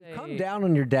come down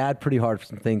on your dad pretty hard for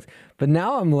some things, but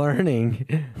now I'm learning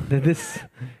that this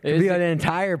could be an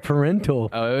entire parental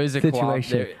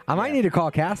situation. I might need to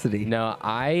call Cassidy. No,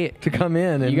 to come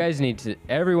in. And you guys need to.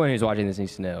 Everyone who's watching this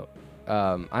needs to know.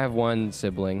 I have one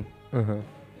sibling.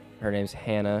 Her name's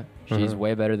Hannah. She's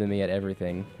way better than me at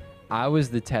everything. I was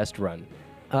the test run.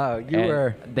 Oh, you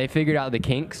were. They figured out the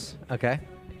kinks. Okay.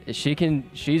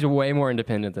 She's way more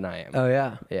independent than I am. Oh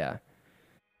yeah. Yeah.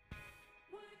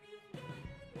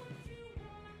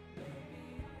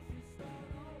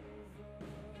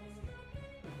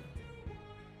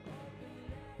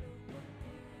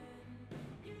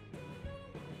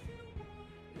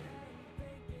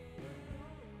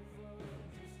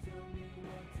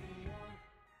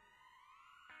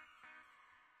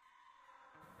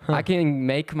 I can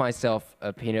make myself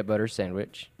a peanut butter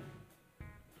sandwich.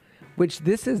 Which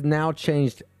this has now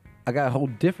changed. I got a whole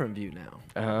different view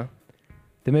now.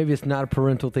 That maybe it's not a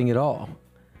parental thing at all.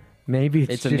 Maybe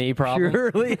it's a me problem.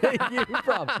 Purely a you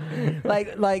problem.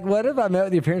 Like, what if I met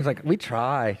with your parents? Like, we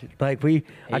tried. I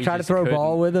tried to throw a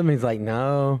ball with him. He's like,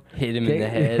 no. Hit him in the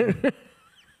head.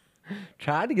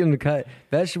 Tried to get him to cut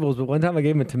vegetables, but one time I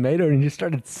gave him a tomato and he just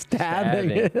started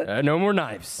stabbing it. No more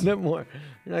knives. No more.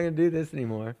 You're not going to do this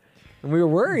anymore. And we were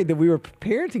worried that we were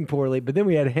parenting poorly, but then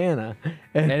we had Hannah.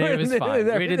 And it was fine.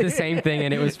 We did the same thing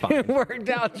and it was fine. It worked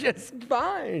out just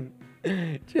fine.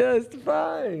 Just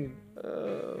fine.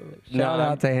 Shout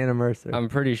out to Hannah Mercer. I'm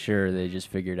pretty sure they just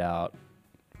figured out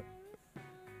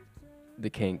the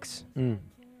kinks.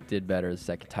 Did better the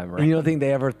second time around. And you don't think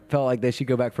they ever felt like they should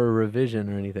go back for a revision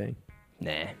or anything?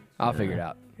 Nah. I'll figure it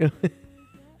out.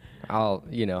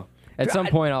 At some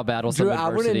point I'll battle some adversity.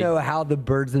 I want to know how the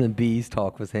birds and the bees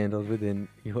talk was handled within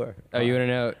your... Oh, you want to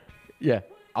know? Yeah.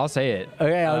 I'll say it.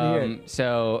 Okay, I'll hear it.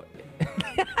 So,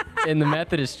 in the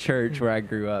Methodist church where I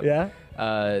grew up,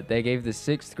 they gave the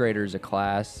 6th graders a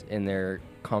class in their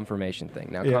confirmation thing.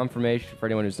 Now, confirmation, for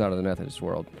anyone who's not in the Methodist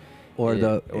world... Or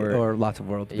lots of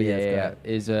worlds.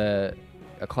 Is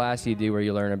a class you do where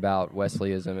you learn about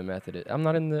Wesleyism and Methodist. I'm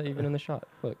not even in the shot.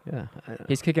 Look,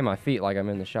 he's kicking my feet like I'm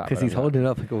in the shot because he's holding it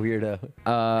up like a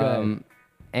weirdo.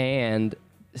 And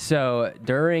so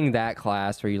during that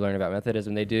class where you learn about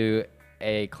Methodism, they do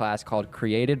a class called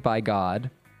 "Created by God."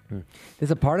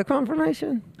 Is it part of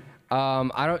confirmation? We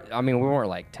weren't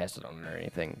like tested on it or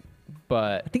anything.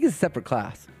 But I think it's a separate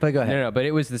class. But go ahead. No, but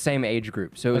it was the same age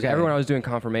group. So it was everyone I was doing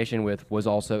confirmation with was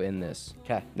also in this.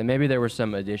 Okay. Then maybe there were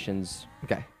some additions.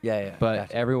 Okay. Yeah. But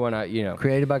gotcha. everyone,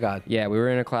 Created by God. Yeah, we were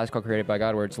in a class called Created by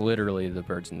God where it's literally the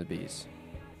birds and the bees.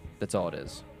 That's all it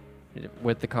is.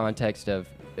 With the context of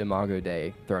Imago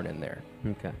Dei thrown in there.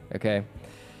 Okay.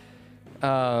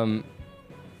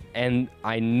 And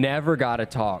I never got a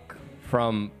talk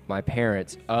from my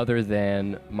parents other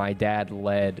than my dad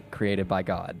led Created by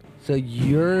God. So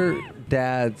your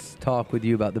dad's talk with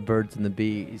you about the birds and the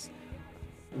bees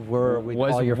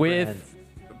was all your friends?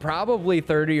 Probably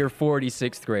 30 or 40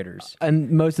 6th graders.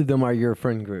 And most of them are your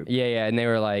friend group. Yeah. And they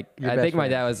were like, I think my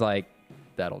dad was like,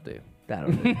 that'll do.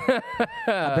 That'll do.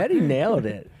 I bet he nailed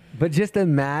it. But just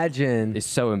imagine. It's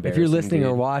so embarrassing. If you're listening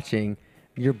or watching,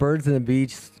 your birds and the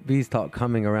bees talk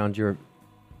coming around your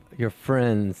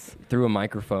friends through a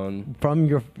microphone from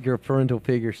your parental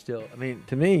figure still. I mean,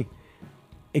 to me,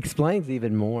 explains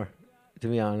even more, to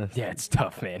be honest. Yeah, it's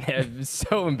tough, man. It's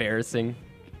so embarrassing.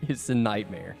 It's a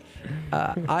nightmare.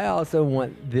 I also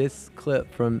want this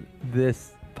clip from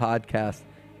this podcast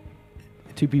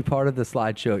to be part of the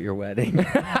slideshow at your wedding.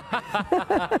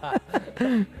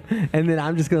 And then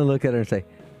I'm just going to look at her and say,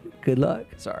 good luck.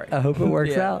 Sorry. I hope it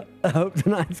works out. I hope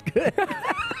tonight's good.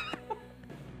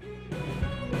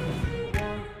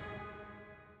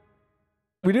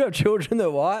 We do have children that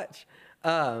watch,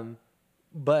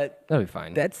 but that'll be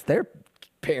fine. That's their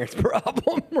parents'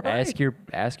 problem, right? Ask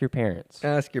your parents.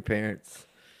 Ask your parents.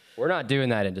 We're not doing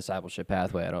that in Discipleship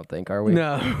Pathway, I don't think, are we?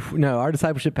 No. Our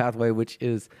Discipleship Pathway, which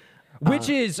is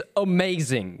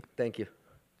amazing. Thank you.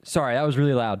 Sorry, that was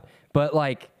really loud. But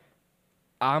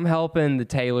I'm helping the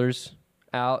Taylors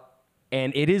out.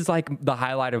 And it is like the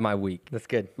highlight of my week. That's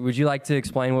good. Would you like to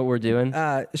explain what we're doing?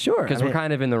 Sure. Because we're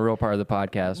kind of in the real part of the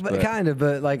podcast.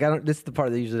 But this is the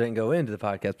part that usually didn't go into the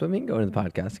podcast, but we can go into the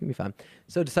podcast. It's going to be fun.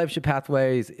 So Discipleship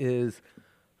Pathways is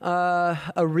a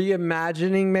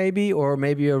reimagining maybe, or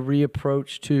maybe a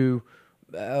reapproach to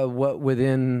what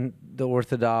within the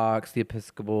Orthodox, the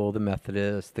Episcopal, the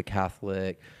Methodist, the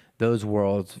Catholic, those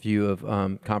worlds' view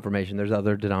of confirmation. There's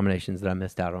other denominations that I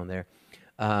missed out on there.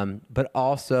 But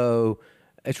also,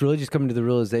 it's really just coming to the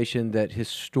realization that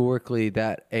historically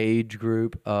that age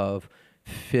group of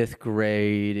 5th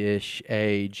grade-ish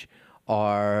age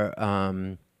are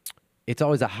it's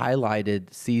always a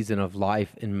highlighted season of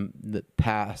life in the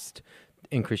past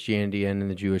in Christianity and in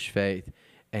the Jewish faith.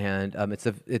 And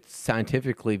it's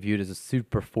scientifically viewed as a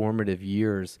super formative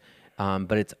years,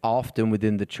 but it's often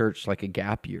within the church like a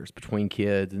gap years between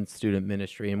kids and student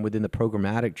ministry. And within the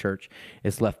programmatic church,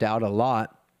 it's left out a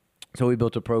lot. So we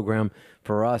built a program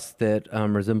for us that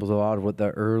resembles a lot of what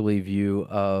the early view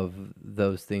of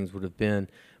those things would have been.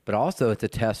 But also it's a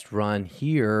test run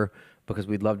here because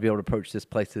we'd love to be able to approach this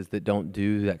places that don't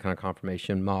do that kind of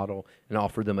confirmation model and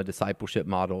offer them a discipleship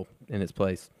model in its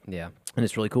place. Yeah. And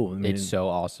it's really cool. I mean, it's so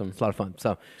awesome. It's a lot of fun.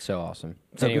 So awesome.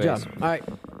 So anyways. Good job. All right.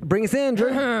 Bring us in,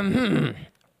 Drew.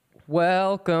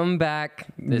 Welcome back.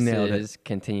 This Nailed is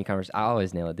Continue Conversation. I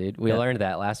always nail it, dude. We learned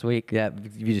that last week. Yeah.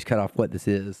 You just cut off what this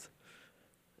is.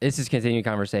 This is Continue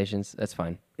Conversations. That's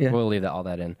fine. Yeah. We'll leave all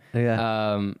that in.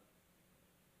 Yeah.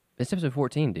 It's episode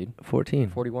 14, dude. 14.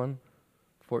 41.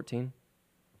 14.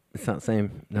 It's not the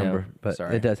same number, but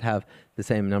sorry. It does have the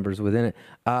same numbers within it.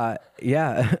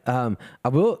 Yeah. I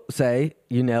will say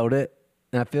you nailed it.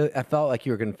 And I felt like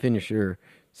you were going to finish your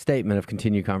statement of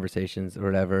Continue Conversations or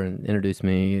whatever and introduce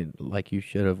me like you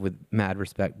should have with mad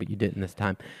respect, but you didn't this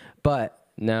time. But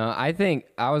no, I think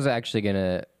I was actually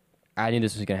I knew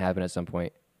this was going to happen at some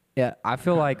point. Yeah. I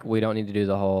feel like we don't need to do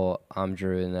the whole I'm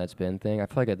Drew and that's Ben thing. I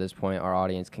feel like at this point our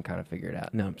audience can kind of figure it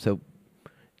out. No. So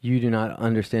you do not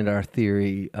understand our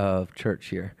theory of church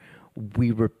here. We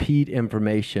repeat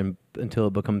information until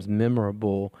it becomes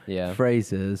memorable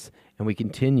phrases, and we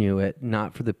continue it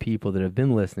not for the people that have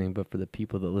been listening, but for the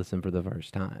people that listen for the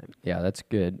first time. Yeah, that's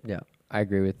good. Yeah. I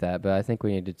agree with that, but I think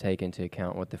we need to take into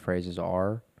account what the phrases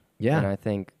are. Yeah. And I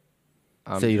think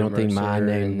so you don't think my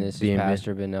name and this being is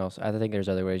Pastor Ben Nelson. I think there's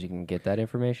other ways you can get that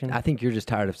information. I think you're just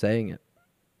tired of saying it.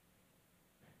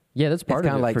 Yeah, that's part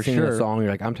of it, like for singing sure. a song.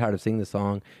 You're like, I'm tired of singing the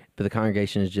song, but the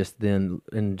congregation is just then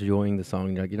enjoying the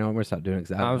song. You're like, you know, I'm going to stop doing it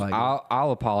because I don't like it.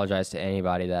 I'll apologize to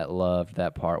anybody that loved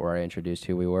that part where I introduced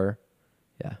who we were.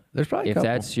 Yeah, there's probably if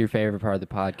that's your favorite part of the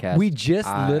podcast. We just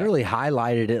literally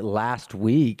highlighted it last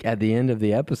week at the end of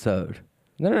the episode.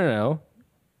 No.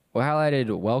 We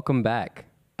highlighted "Welcome Back."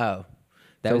 Oh,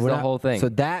 that was the whole thing. So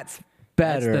that's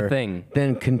better. That's the thing.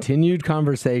 Than Continued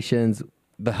Conversations,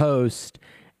 the host,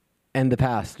 and the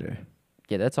pastor.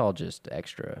 Yeah, that's all just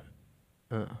extra.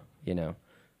 You know.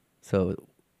 So,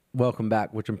 welcome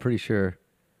back, which I'm pretty sure.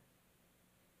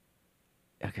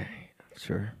 Okay,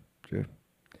 sure.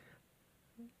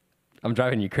 I'm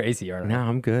driving you crazy, aren't I? No,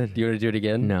 I'm good. Do you want to do it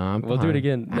again? No, I'm We'll fine. do it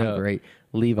again. No. I'm great.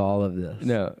 Leave all of this.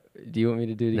 No. Do you want me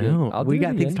to do it again? No. We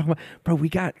got things to talk about. Bro, we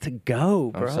got to go,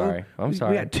 bro. I'm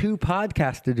sorry. We got 2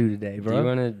 podcasts to do today, bro. Do you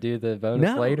want to do the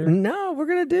bonus later? No, we're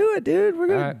going to do it, dude. We're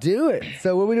going to do it.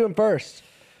 So what are we doing first?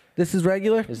 This is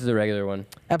regular? This is a regular one.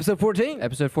 Episode 14?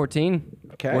 Episode 14.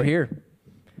 Okay. We're here.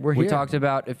 We talked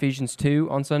about Ephesians 2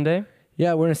 on Sunday.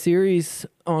 Yeah, we're in a series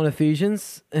on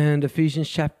Ephesians, and Ephesians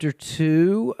chapter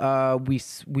 2,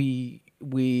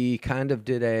 we kind of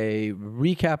did a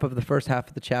recap of the first half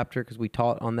of the chapter because we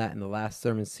taught on that in the last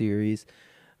sermon series,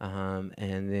 and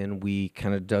then we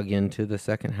kind of dug into the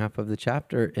second half of the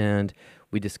chapter, and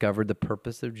we discovered the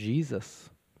purpose of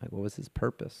Jesus. Like, what was his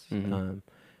purpose? Mm-hmm.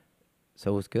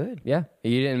 So it was good. Yeah.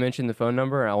 You didn't mention the phone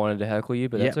number, and I wanted to heckle you,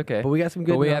 but that's okay. But we got some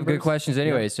good But we numbers. have good questions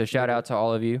anyway, so shout out to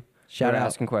all of you. Shout out.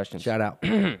 Asking questions. Shout out.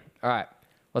 All right.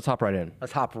 Let's hop right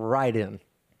in.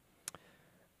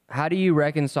 How do you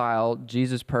reconcile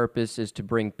Jesus' purpose is to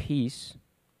bring peace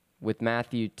with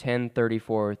Matthew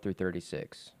 10:34 through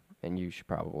 36? And you should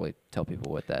probably tell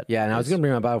people what that Yeah, and is. I was going to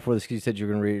bring my Bible before this because you said you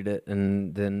were going to read it,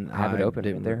 and then I have it open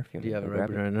right there. If you do you have it grab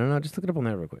open? No, just look it up on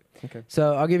there real quick. Okay.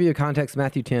 So I'll give you a context.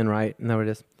 Matthew 10, right? Isn't that what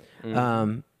it is?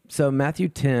 Mm-hmm. So Matthew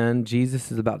 10,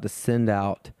 Jesus is about to send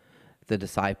out the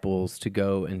disciples to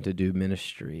go and to do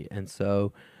ministry. And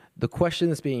so the question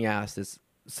that's being asked is,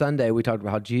 Sunday we talked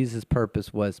about how Jesus'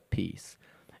 purpose was peace.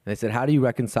 And they said, how do you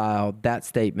reconcile that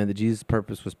statement that Jesus'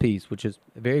 purpose was peace, which is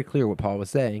very clear what Paul was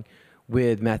saying,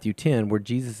 with Matthew 10, where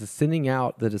Jesus is sending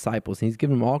out the disciples, and he's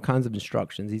giving them all kinds of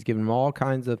instructions. He's giving them all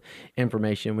kinds of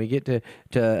information. We get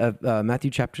to Matthew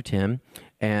chapter 10,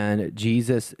 and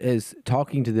Jesus is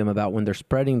talking to them about when they're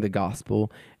spreading the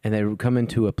gospel, and they come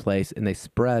into a place, and they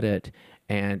spread it,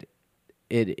 and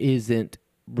it isn't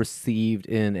received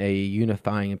in a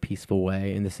unifying and peaceful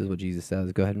way. And this is what Jesus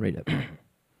says. Go ahead and read it.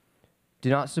 Do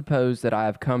not suppose that I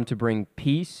have come to bring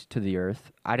peace to the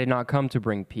earth. I did not come to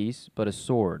bring peace, but a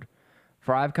sword.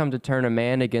 For I have come to turn a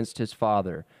man against his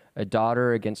father, a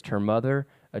daughter against her mother,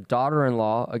 a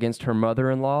daughter-in-law against her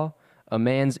mother-in-law. A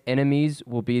man's enemies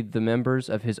will be the members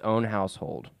of his own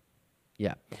household.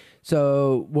 Yeah.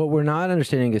 So what we're not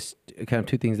understanding is kind of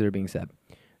 2 things that are being said.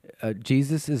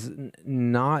 Jesus is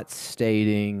not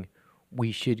stating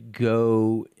we should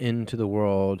go into the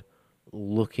world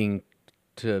looking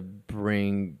to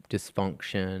bring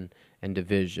dysfunction and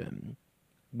division,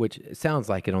 which sounds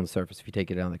like it on the surface if you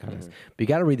take it out of the context. But you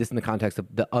got to read this in the context of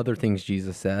the other things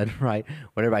Jesus said, right?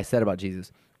 What everybody said about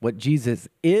Jesus. What Jesus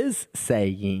is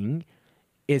saying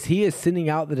is he is sending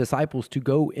out the disciples to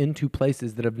go into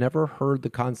places that have never heard the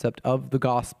concept of the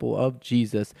gospel of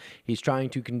Jesus. He's trying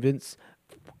to convince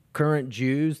current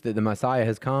Jews that the Messiah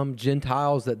has come,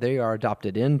 Gentiles that they are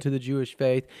adopted into the Jewish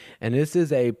faith, and this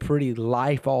is a pretty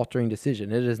life-altering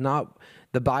decision. It is not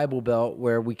the Bible Belt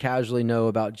where we casually know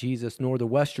about Jesus, nor the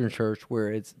Western church where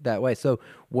it's that way. So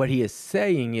what he is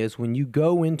saying is when you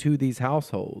go into these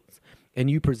households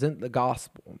and you present the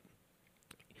gospel,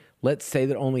 let's say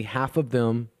that only half of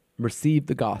them receive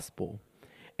the gospel,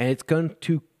 and it's going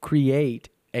to create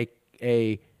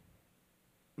a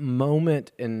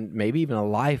moment and maybe even a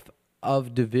life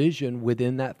of division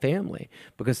within that family,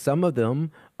 because some of them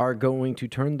are going to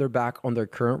turn their back on their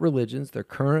current religions, their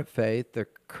current faith, their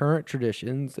current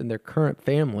traditions, and their current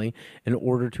family in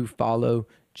order to follow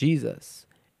Jesus.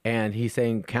 And he's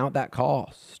saying, count that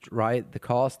cost, right? The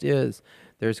cost is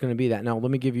there's going to be that. Now, let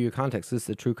me give you a context. This is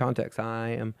the true context. I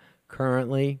am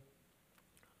currently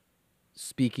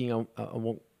speaking, I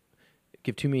won't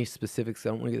give too many specifics. I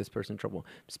don't want to get this person in trouble.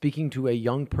 I'm speaking to a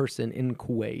young person in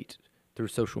Kuwait through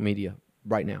social media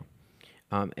right now.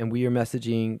 And we are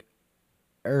messaging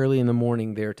early in the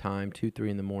morning their time, 2,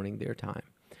 3 in the morning their time,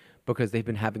 because they've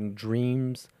been having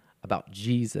dreams about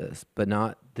Jesus, but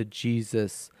not the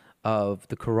Jesus of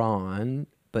the Quran,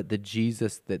 but the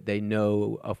Jesus that they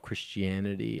know of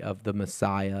Christianity, of the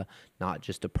Messiah, not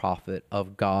just a prophet,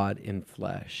 of God in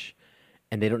flesh.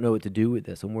 And they don't know what to do with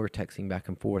this. And we're texting back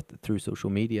and forth through social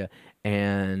media.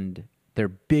 And their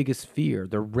biggest fear,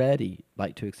 they're ready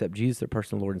like to accept Jesus, their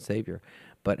personal Lord and Savior,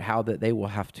 but how that they will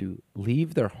have to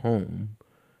leave their home,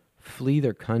 flee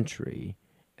their country,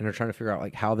 and are trying to figure out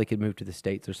like how they could move to the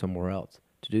States or somewhere else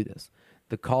to do this.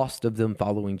 The cost of them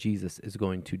following Jesus is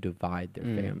going to divide their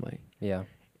family. Yeah.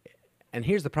 And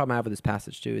here's the problem I have with this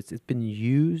passage too. It's been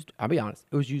used, I'll be honest,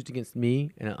 it was used against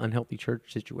me in an unhealthy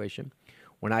church situation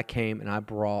when I came and I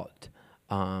brought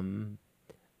some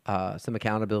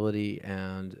accountability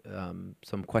and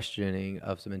some questioning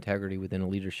of some integrity within a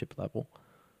leadership level.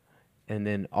 And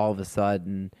then all of a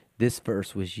sudden, this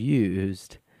verse was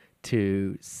used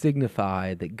to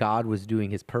signify that God was doing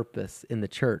his purpose in the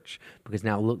church, because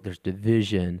now look, there's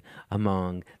division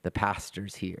among the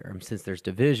pastors here. And since there's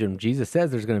division, Jesus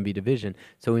says there's going to be division,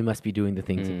 so we must be doing the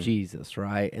things of Jesus,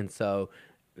 right? And so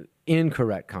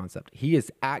incorrect concept. He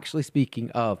is actually speaking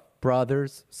of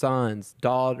brothers, sons,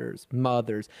 daughters,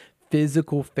 mothers,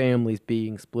 physical families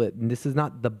being split. And this is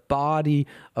not the body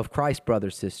of Christ,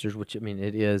 brothers, sisters, which, I mean,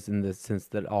 it is in the sense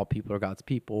that all people are God's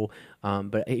people.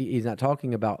 But he's not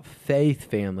talking about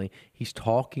faith family. He's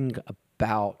talking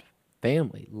about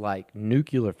family, like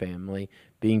nuclear family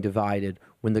being divided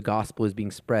when the gospel is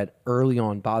being spread early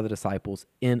on by the disciples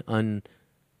in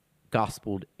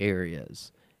ungospeled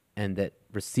areas. And that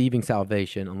receiving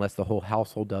salvation, unless the whole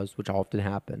household does, which often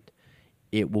happened,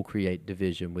 it will create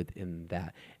division within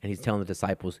that. And he's telling the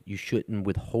disciples, you shouldn't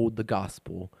withhold the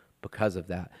gospel because of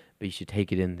that, but you should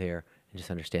take it in there and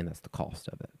just understand that's the cost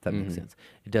of it, if that makes sense.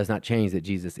 It does not change that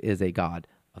Jesus is a God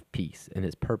of peace, and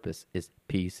his purpose is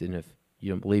peace. And if you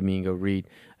don't believe me, you can go read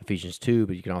Ephesians 2,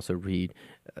 but you can also read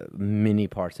many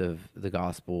parts of the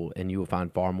gospel, and you will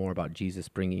find far more about Jesus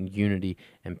bringing unity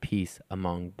and peace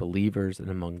among believers and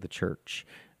among the church.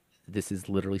 This is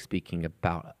literally speaking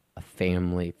about a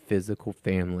family, physical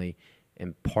family,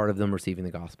 and part of them receiving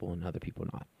the gospel and other people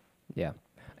not. Yeah.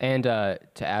 And to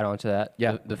add on to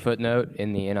that, the footnote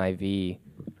in the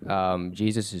NIV,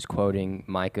 Jesus is quoting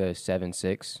Micah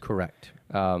 7:6. Correct.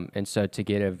 And so to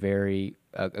get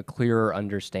a clearer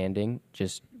understanding,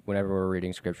 just whenever we're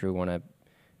reading scripture, we want to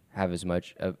have as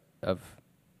much of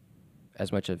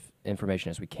information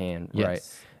as we can, right?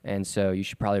 And so you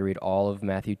should probably read all of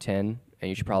Matthew 10, and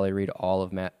you should probably read all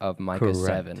of Micah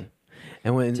 7.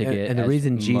 And the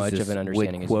reason Jesus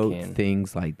would quote can.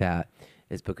 things like that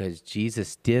is because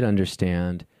Jesus did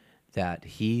understand that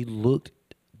he looked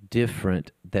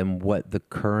different than what the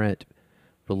current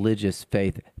religious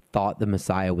faith thought the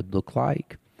Messiah would look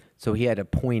like. So he had to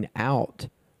point out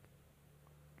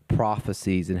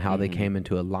prophecies and how they came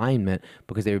into alignment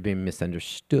because they were being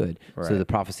misunderstood. Right. So the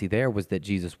prophecy there was that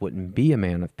Jesus wouldn't be a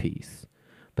man of peace.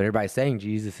 But everybody's saying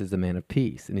Jesus is a man of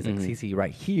peace. And he's like, see,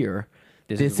 right here,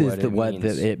 this is what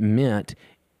it meant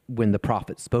when the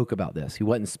prophet spoke about this. He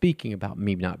wasn't speaking about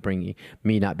me not being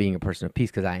a person of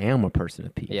peace, because I am a person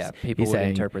of peace. Yeah, people would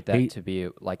interpret that to be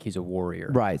like he's a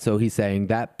warrior. Right. So he's saying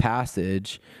that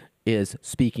passage is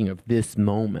speaking of this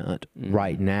moment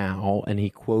right now, and he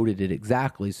quoted it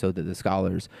exactly so that the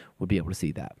scholars would be able to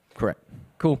see that. Correct.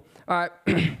 Cool. All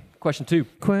right. Question 2.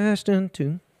 Question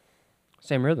 2.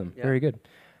 Same rhythm. Yeah. Very good.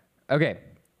 Okay.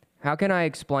 How can I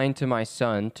explain to my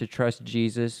son to trust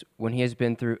Jesus when he has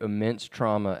been through immense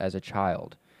trauma as a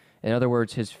child? In other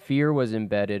words, his fear was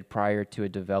embedded prior to a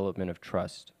development of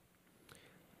trust.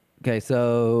 Okay,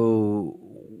 so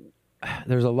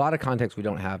there's a lot of context we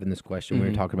don't have in this question. We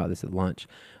were talking about this at lunch.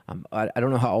 I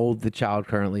don't know how old the child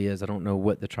currently is. I don't know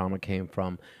what the trauma came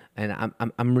from. And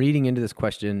I'm reading into this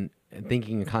question and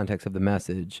thinking in context of the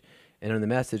message. And in the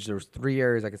message, there was 3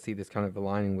 areas I could see this kind of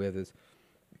aligning with. Is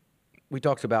we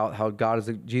talked about how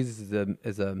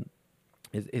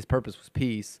his purpose was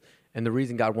peace. And the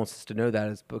reason God wants us to know that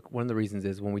is one of the reasons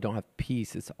is when we don't have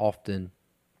peace, it's often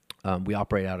we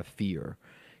operate out of fear.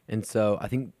 And so I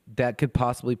think that could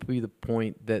possibly be the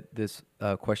point that this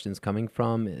question is coming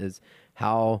from, is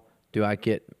how do I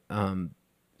get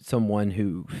someone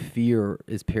who fear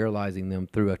is paralyzing them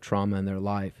through a trauma in their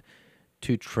life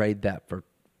to trade that for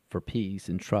peace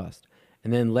and trust.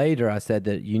 And then later I said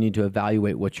that you need to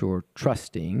evaluate what you're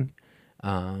trusting.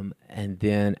 And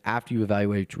then after you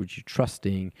evaluate what you're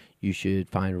trusting, you should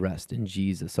find rest in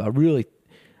Jesus. So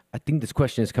I think this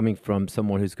question is coming from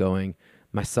someone who's going,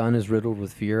 my son is riddled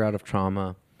with fear out of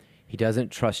trauma. He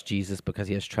doesn't trust Jesus because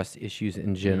he has trust issues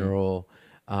in general.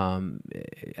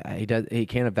 He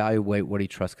can't evaluate what he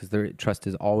trusts because trust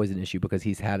is always an issue because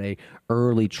he's had a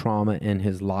early trauma in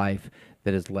his life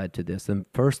that has led to this. And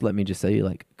first, let me just say,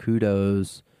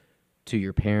 kudos to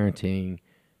your parenting,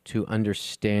 to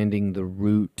understanding the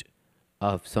root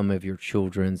of some of your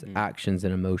children's actions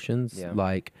and emotions.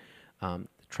 Yeah.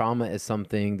 Trauma is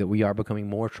something that we are becoming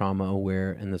more trauma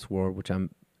aware in this world, which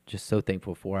I'm just so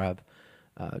thankful for. I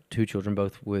have 2 children,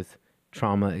 both with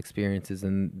trauma experiences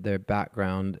and their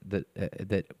background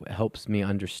that helps me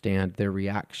understand their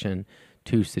reaction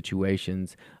to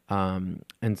situations.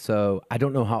 And so I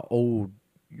don't know how old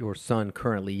your son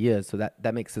currently is, so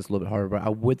that makes this a little bit harder. But I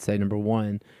would say, number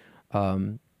one,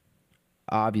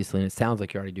 obviously, and it sounds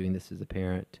like you're already doing this as a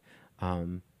parent,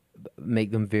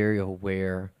 make them very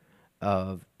aware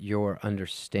of your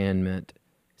understanding,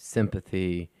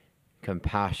 sympathy,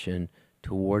 compassion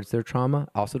towards their trauma.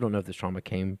 I also don't know if this trauma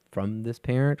came from this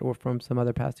parent or from some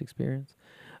other past experience,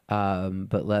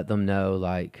 but let them know,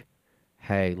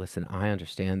 hey, listen, I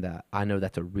understand that. I know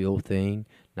that's a real thing,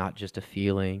 not just a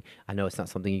feeling. I know it's not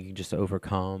something you can just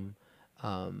overcome.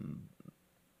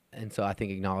 And so I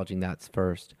think acknowledging that's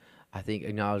first. I think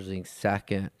acknowledging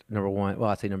second,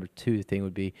 I'd say number 2 thing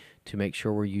would be to make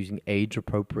sure we're using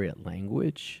age-appropriate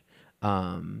language,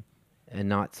 and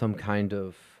not some kind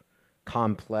of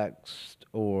complex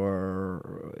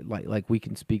or like we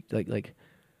can speak, like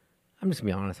I'm just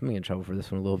gonna be honest, I'm gonna get in trouble for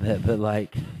this one a little bit, but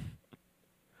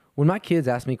when my kids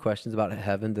ask me questions about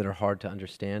heaven that are hard to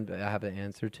understand, but I have an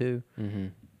answer to,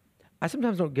 I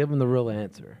sometimes don't give them the real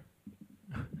answer.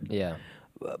 Yeah.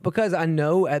 Because I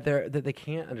know that they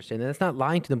can't understand. And that's not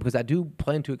lying to them, because I do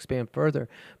plan to expand further.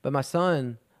 But my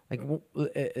son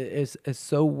is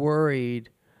so worried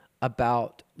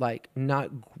about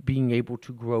not being able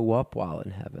to grow up while in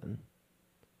heaven,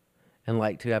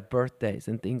 and to have birthdays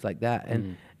and things like that.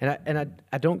 And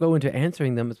I don't go into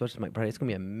answering them as much as I'm like, bro, it's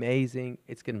gonna be amazing.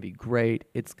 It's gonna be great.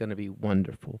 It's gonna be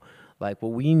wonderful. What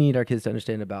we need our kids to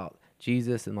understand about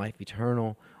Jesus and life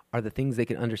eternal are the things they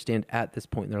can understand at this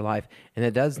point in their life. And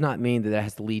it does not mean that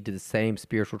has to lead to the same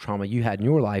spiritual trauma you had in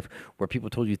your life, where people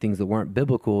told you things that weren't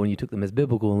biblical and you took them as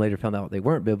biblical and later found out they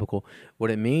weren't biblical. What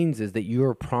it means is that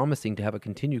you're promising to have a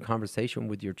continued conversation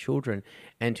with your children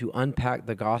and to unpack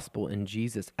the gospel in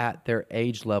Jesus at their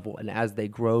age level, and as they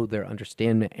grow, their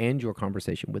understanding and your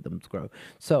conversation with them grow.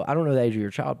 So I don't know the age of your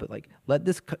child, but let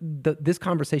this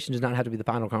conversation does not have to be the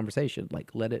final conversation.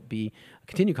 Let it be a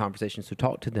continued conversation. So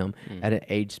talk to them at an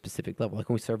age specific level. Like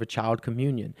when we serve a child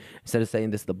communion, instead of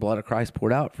saying this is the blood of Christ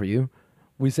poured out for you,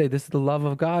 we say this is the love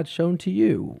of God shown to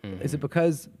you. Is it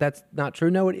because that's not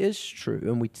true? No, it is true.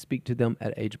 And we speak to them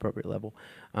at age appropriate level.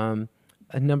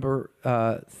 Number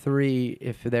 3,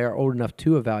 if they're old enough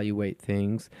to evaluate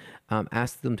things,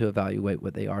 ask them to evaluate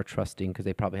what they are trusting, because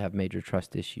they probably have major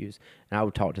trust issues. And I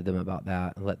would talk to them about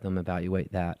that and let them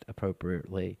evaluate that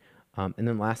appropriately. And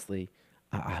then lastly,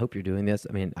 I hope you're doing this.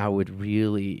 I mean, I would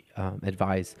really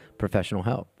advise professional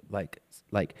help.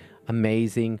 like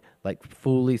amazing, like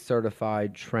fully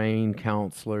certified, trained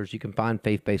counselors. You can find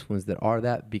faith-based ones that are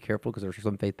that. Be careful because there's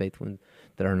some faith-based ones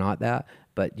that are not that.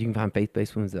 But you can find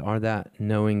faith-based ones that are that,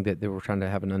 knowing that they were trying to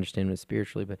have an understanding of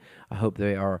spiritually. But I hope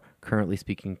they are currently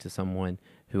speaking to someone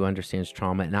who understands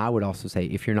trauma. And I would also say,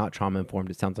 if you're not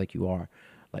trauma-informed, it sounds like you are.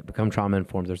 Like, become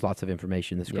trauma-informed. There's lots of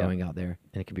information that's growing out there,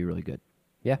 and it can be really good.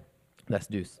 Yeah. That's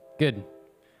Deuce. Good.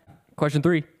 Question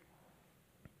 3.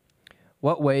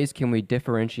 What ways can we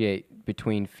differentiate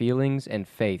between feelings and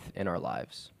faith in our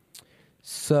lives?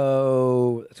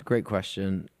 So that's a great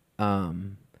question.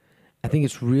 I think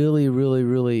it's really, really,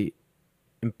 really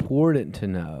important to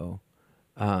know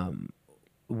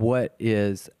what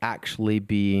is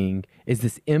actually is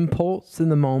this impulse in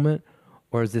the moment,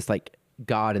 or is this like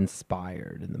God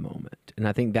inspired in the moment? And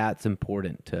I think that's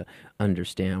important to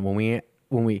understand. When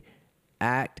we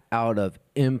act out of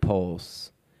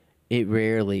impulse, it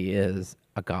rarely is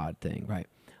a God thing, right?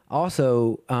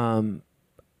 Also,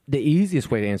 the easiest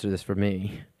way to answer this for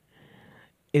me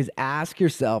is ask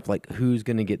yourself, like, who's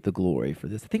going to get the glory for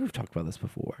this? I think we've talked about this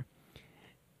before.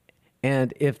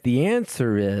 And if the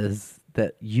answer is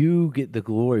that you get the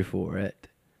glory for it,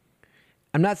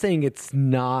 I'm not saying it's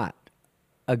not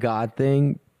a God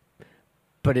thing,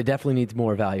 but it definitely needs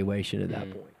more evaluation at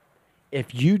that point.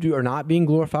 If you are not being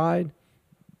glorified,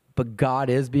 but God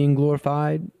is being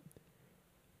glorified,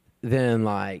 then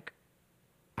like,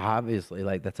 obviously,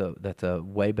 like that's a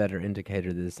way better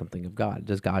indicator that it's something of God.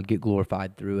 Does God get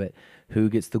glorified through it? Who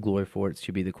gets the glory for it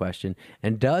should be the question.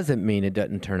 And doesn't mean it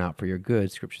doesn't turn out for your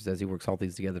good. Scripture says he works all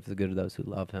things together for the good of those who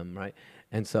love him, right?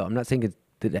 And so I'm not saying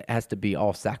that it has to be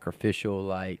all sacrificial,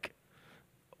 like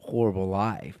horrible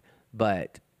life,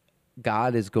 but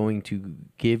God is going to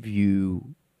give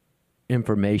you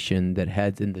information that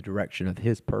heads in the direction of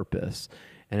his purpose.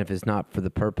 And if it's not for the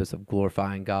purpose of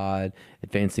glorifying God,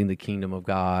 advancing the kingdom of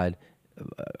God,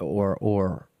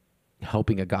 or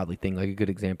helping a godly thing, like a good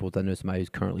example is I know somebody who's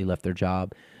currently left their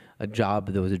job, a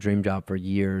job that was a dream job for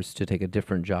years, to take a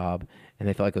different job, and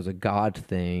they felt like it was a God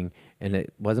thing, and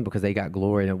it wasn't because they got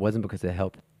glory, and it wasn't because it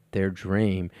helped their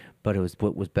dream, but it was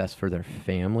what was best for their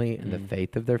family and the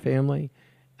faith of their family.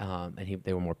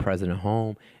 They were more present at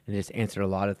home, and they just answered a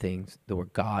lot of things that were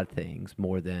God things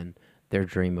more than their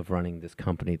dream of running this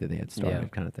company that they had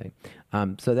started, kind of thing.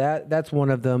 So that's one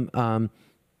of them. I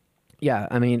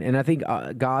mean, and I think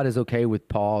God is okay with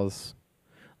pause.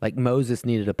 Like Moses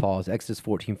needed a pause. Exodus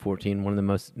 14:14, one of the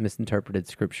most misinterpreted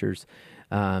scriptures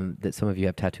that some of you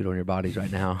have tattooed on your bodies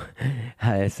right now.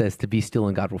 It says to be still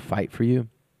and God will fight for you.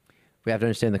 We have to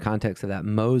understand the context of that.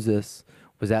 Moses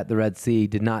was at the Red Sea,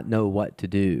 did not know what to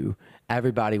do.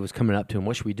 Everybody was coming up to him.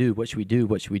 What should we do? What should we do?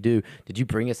 What should we do? Did you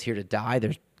bring us here to die?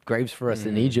 There's graves for us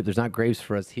in Egypt. There's not graves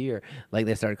for us here. Like,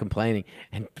 they started complaining.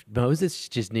 And Moses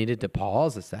just needed to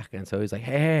pause a second. So he's like,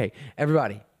 hey,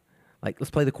 everybody, like,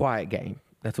 let's play the quiet game.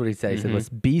 That's what he said. He said, let's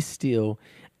be still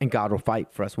and God will fight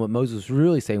for us. What Moses was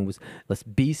really saying was, let's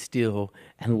be still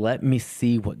and let me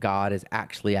see what God is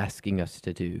actually asking us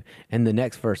to do. And the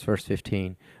next verse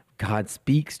 15, God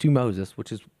speaks to Moses,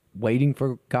 which is waiting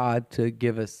for God to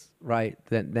give us,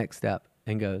 that next step,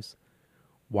 and goes,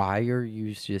 why are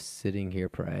you just sitting here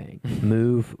praying?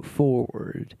 Move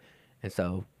forward. And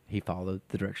so he followed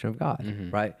the direction of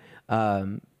God, right?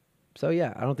 I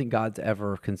don't think God's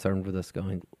ever concerned with us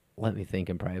going, let me think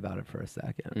and pray about it for a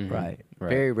second, right?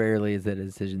 Very rarely is that a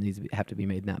decision needs to have to be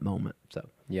made in that moment. So,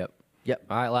 Yep. All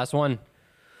right, last one.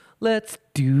 Let's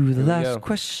do the last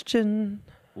question.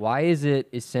 Why is it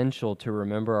essential to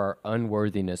remember our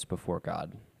unworthiness before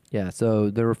God? Yeah, so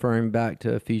they're referring back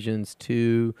to Ephesians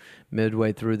 2,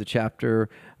 midway through the chapter.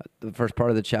 The first part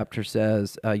of the chapter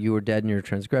says, you were dead in your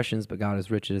transgressions, but God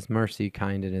is rich in his mercy,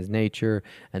 kind in his nature,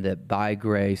 and that by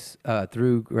grace,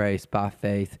 through grace, by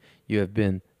faith, you have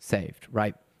been saved,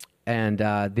 right? And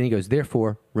then he goes,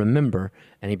 therefore, remember,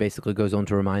 and he basically goes on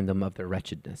to remind them of their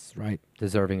wretchedness, right?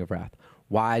 Deserving of wrath.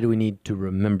 Why do we need to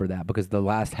remember that? Because the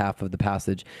last half of the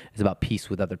passage is about peace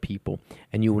with other people.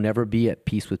 And you will never be at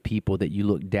peace with people that you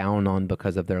look down on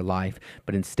because of their life.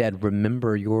 But instead,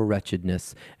 remember your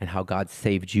wretchedness and how God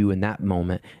saved you in that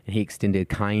moment. And he extended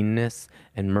kindness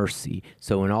and mercy.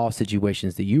 So in all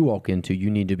situations that you walk into, you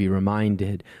need to be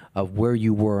reminded of where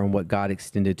you were and what God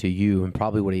extended to you, and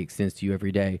probably what he extends to you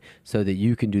every day, so that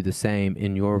you can do the same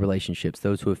in your relationships.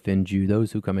 Those who offend you,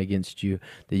 those who come against you,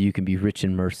 that you can be rich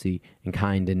in mercy and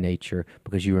kind in nature,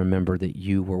 because you remember that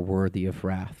you were worthy of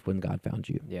wrath when God found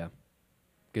you. Yeah.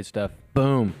 Good stuff.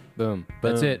 Boom. Boom.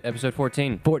 That's it. Episode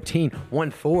 14.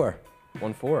 1-4.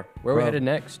 1:4. Where are we headed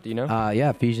next? Do you know?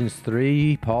 Ephesians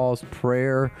 3, Paul's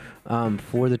prayer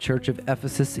for the church of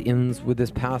Ephesus ends with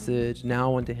this passage.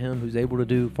 Now unto him who's able to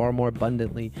do far more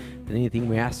abundantly than anything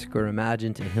we ask or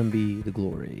imagine, to him be the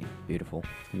glory. Beautiful.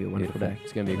 It's going to be a wonderful day.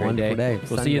 It's going to be a great Wonderful day. We'll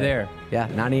Sunday. see you there. Yeah,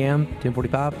 9 a.m.,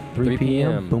 10:45, 3 3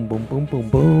 p.m. p.m. Boom, boom, boom, boom,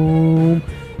 boom.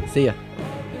 See ya.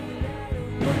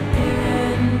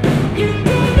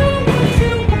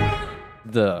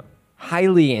 The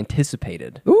highly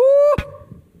anticipated. Ooh!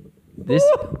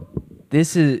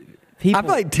 This is people. I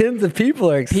feel like tens of people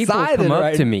are excited. People come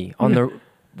up to me on the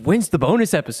when's the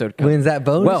bonus episode coming? When's that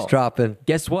bonus Well, dropping?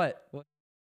 Guess what?